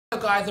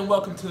Hello guys, and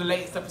welcome to the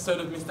latest episode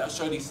of Mr.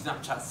 Oshodi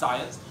Snapchat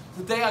Science.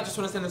 Today I just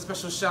want to send a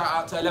special shout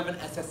out to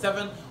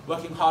 11SS7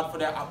 working hard for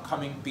their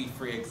upcoming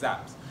B3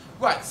 exams.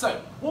 Right,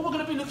 so what we're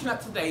going to be looking at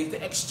today is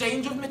the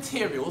exchange of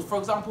materials, for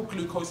example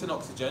glucose and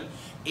oxygen,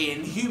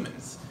 in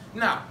humans.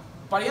 Now,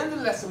 by the end of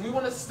the lesson we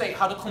want to state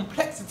how the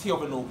complexity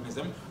of an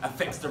organism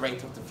affects the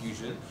rate of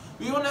diffusion.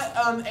 We want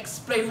to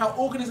explain how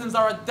organisms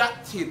are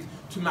adapted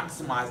to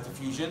maximise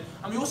diffusion,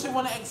 and we also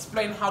want to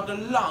explain how the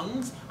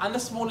lungs and the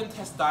small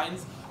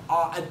intestines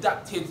are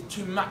adapted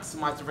to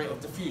maximise the rate of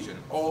diffusion,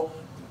 or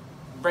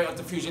rate of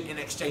diffusion in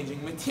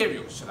exchanging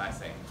materials, should I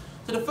say.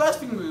 So the first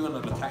thing we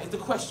want to look at is the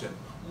question,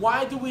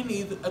 why do we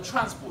need a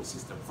transport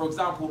system? For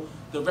example,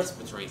 the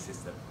respiratory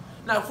system.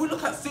 Now, if we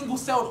look at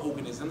single-celled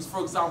organisms,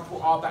 for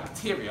example, our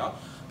bacteria,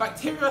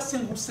 bacteria are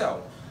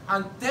single-celled,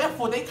 and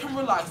therefore they can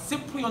rely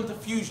simply on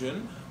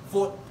diffusion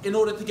in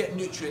order to get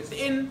nutrients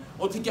in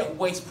or to get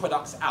waste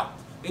products out.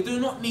 They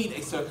do not need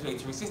a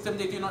circulatory system,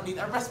 they do not need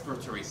a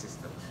respiratory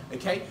system,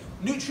 okay?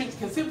 Nutrients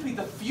can simply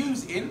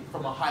diffuse in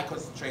from a high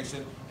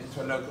concentration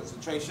into a low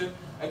concentration,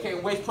 okay?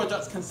 And waste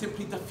products can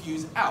simply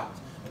diffuse out,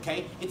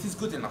 okay? It is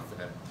good enough for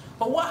them.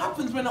 But what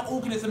happens when an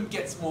organism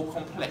gets more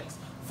complex?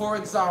 For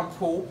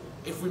example,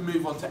 if we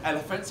move on to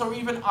elephants or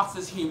even us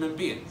as human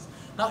beings.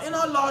 Now, in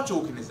our large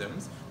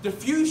organisms,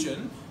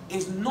 diffusion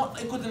is not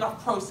a good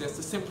enough process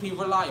to simply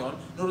rely on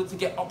in order to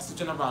get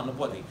oxygen around the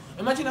body.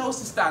 Imagine I was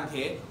to stand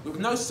here with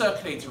no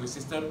circulatory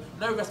system,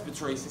 no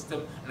respiratory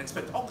system, and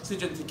expect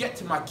oxygen to get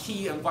to my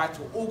key and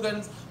vital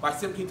organs by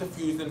simply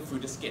diffusing them through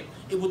the skin.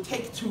 It would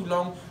take too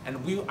long and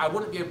I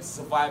wouldn't be able to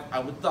survive, I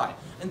would die.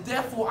 And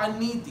therefore I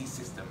need these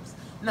systems.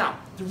 Now,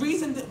 the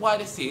reason why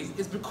this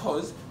is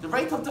because the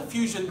rate of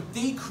diffusion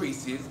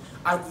decreases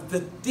as the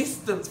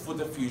distance for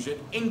diffusion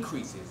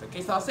increases.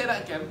 Okay, so I'll say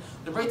that again.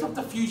 The rate of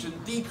diffusion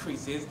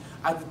decreases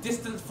as the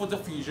distance for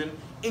diffusion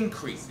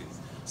increases.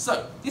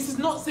 So, this is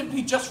not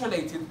simply just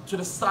related to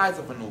the size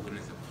of an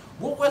organism.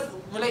 What we're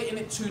relating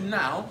it to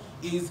now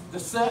is the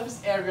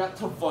surface area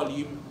to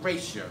volume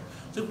ratio.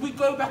 So if we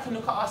go back and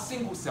look at our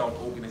single-celled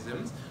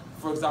organisms,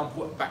 for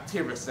example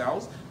bacteria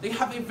cells, they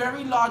have a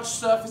very large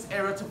surface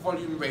area to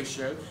volume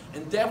ratio,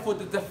 and therefore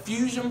the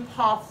diffusion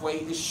pathway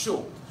is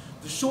short.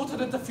 The shorter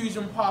the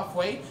diffusion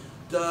pathway,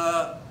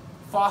 the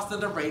faster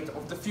the rate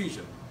of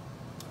diffusion.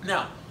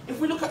 Now, if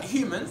we look at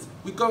humans,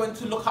 we go in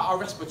to look at our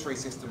respiratory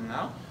system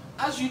now.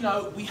 As you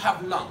know, we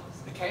have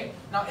lungs, okay?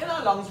 Now in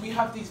our lungs we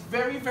have these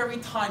very, very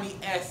tiny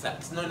air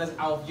sacs known as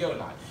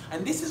alveoli,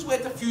 and this is where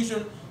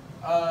diffusion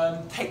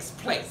takes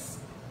place,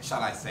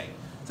 shall I say.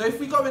 So if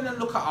we go in and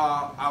look at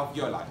our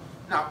alveoli.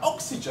 Now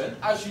oxygen,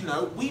 as you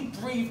know, we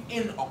breathe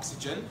in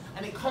oxygen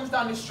and it comes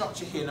down this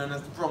structure here known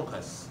as the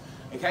bronchus.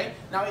 Okay?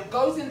 Now it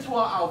goes into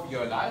our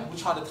alveoli,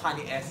 which are the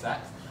tiny air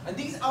sacs, and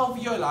these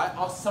alveoli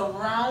are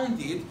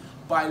surrounded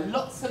by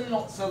lots and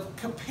lots of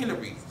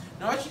capillaries.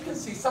 Now as you can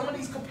see, some of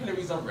these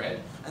capillaries are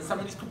red and some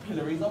of these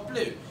capillaries are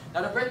blue.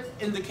 Now the red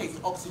indicates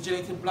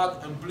oxygenated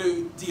blood and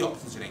blue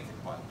deoxygenated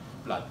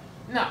blood.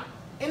 Now,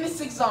 in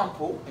this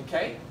example,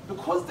 okay,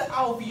 because the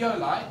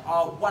alveoli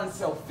are one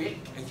cell thick,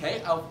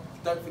 okay,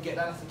 don't forget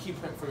that, that's a key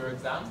point for your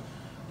exams,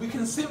 we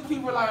can simply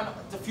rely on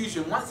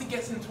diffusion. Once it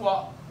gets into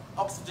our,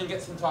 oxygen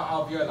gets into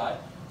our alveoli,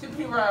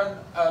 simply rely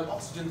on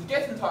oxygen to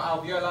get into our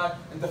alveoli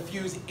and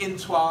diffuse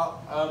into our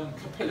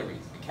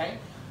capillaries, okay?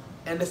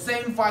 And the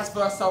same vice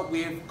versa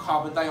with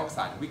carbon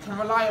dioxide. We can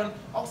rely on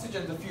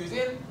oxygen to diffuse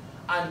in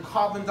and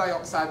carbon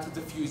dioxide to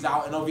diffuse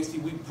out, and obviously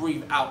we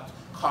breathe out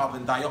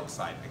carbon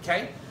dioxide,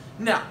 okay?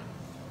 Now,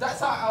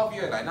 that's our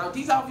alveoli. Now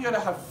these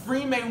alveoli have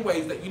three main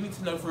ways that you need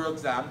to know for your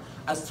exam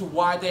as to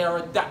why they are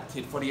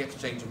adapted for the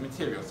exchange of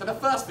materials. So the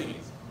first thing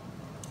is,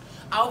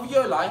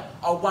 alveoli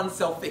are one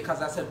cell thick,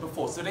 as I said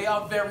before, so they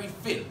are very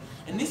thin,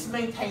 and this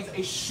maintains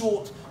a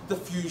short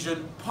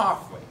diffusion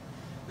pathway.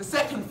 The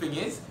second thing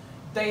is,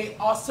 they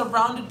are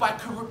surrounded by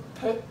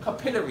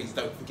capillaries,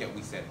 don't forget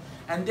we said,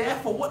 and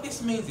therefore what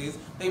this means is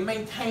they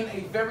maintain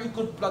a very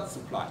good blood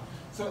supply.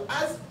 So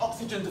as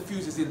oxygen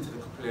diffuses into the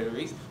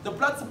capillaries, the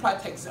blood supply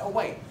takes it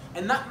away,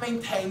 and that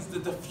maintains the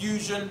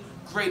diffusion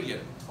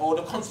gradient, or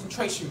the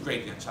concentration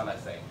gradient, shall I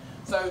say.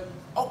 So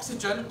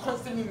oxygen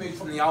constantly moves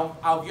from the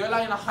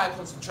alveoli in a high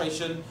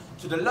concentration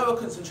to the lower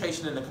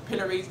concentration in the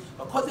capillaries.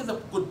 Because there's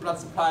a good blood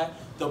supply,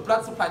 the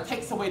blood supply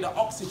takes away the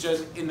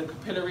oxygen in the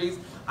capillaries,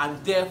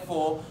 and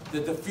therefore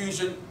the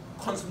diffusion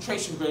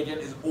concentration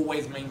gradient is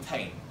always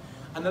maintained.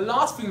 And the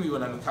last thing we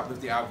want to look at with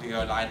the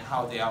alveoli and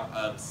how they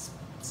are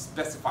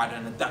specified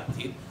and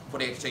adapted for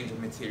the exchange of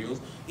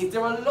materials is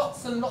there are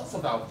lots and lots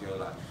of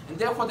alveoli, and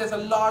therefore there's a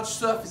large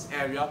surface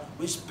area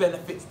which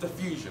benefits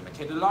diffusion.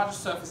 Okay, the larger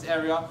surface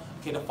area,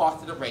 okay, the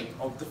faster the rate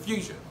of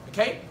diffusion.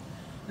 Okay,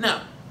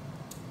 now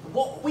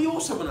what we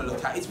also want to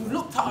look at is we've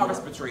looked at our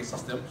respiratory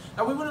system.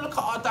 Now we want to look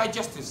at our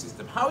digestive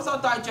system. How is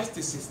our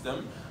digestive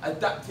system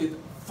adapted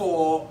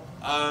for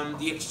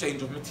the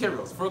exchange of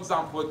materials? For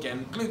example,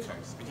 again,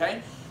 glucose.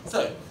 Okay.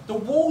 So, the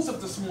walls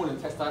of the small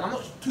intestine, I'm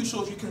not too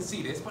sure if you can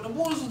see this, but the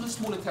walls of the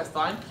small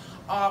intestine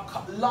are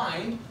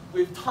lined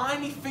with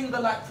tiny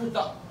finger-like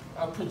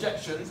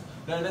projections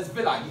known as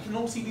villi. You can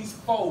all see these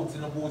folds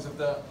in the walls of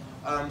the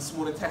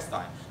small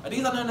intestine.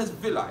 These are known as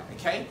villi,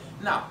 okay?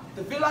 Now,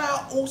 the villi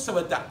are also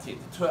adapted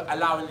to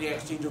allowing the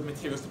exchange of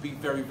materials to be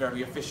very,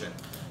 very efficient.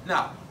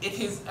 Now, it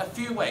is a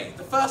few ways.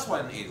 The first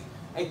one is,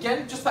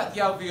 again, just like the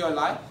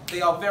alveoli,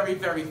 they are very,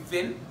 very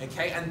thin,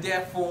 okay? And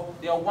therefore,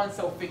 they are one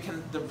cell thick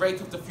and the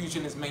rate of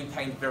diffusion is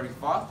maintained very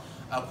fast,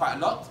 quite a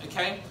lot,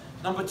 okay?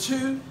 Number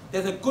two,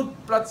 there's a good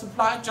blood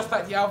supply, just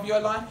like the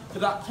alveoli, so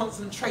that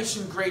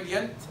concentration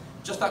gradient,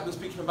 just like we were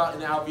speaking about in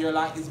the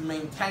alveoli, is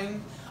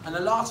maintained. And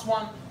the last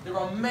one, there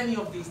are many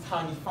of these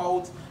tiny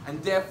folds,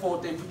 and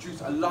therefore they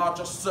produce a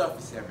larger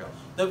surface area.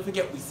 Don't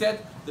forget, we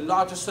said the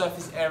larger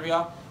surface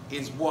area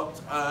is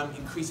what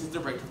increases the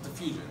rate of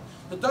diffusion.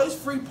 So those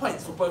 3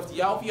 points for both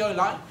the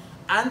alveoli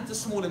and the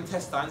small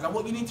intestines are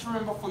what you need to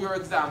remember for your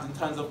exams in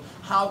terms of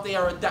how they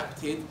are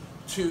adapted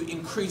to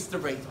increase the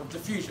rate of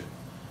diffusion.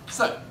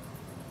 So,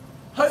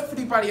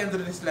 hopefully by the end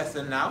of this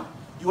lesson now,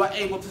 you are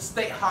able to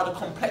state how the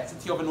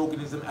complexity of an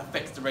organism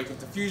affects the rate of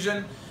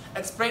diffusion,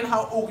 explain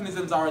how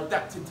organisms are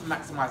adapted to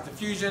maximize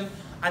diffusion,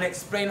 and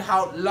explain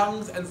how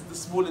lungs and the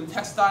small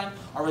intestine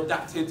are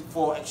adapted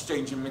for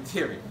exchanging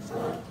materials.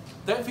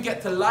 Don't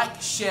forget to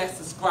like, share,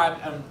 subscribe,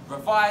 and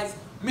revise.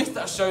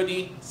 Mr.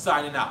 Oshodi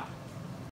signing out.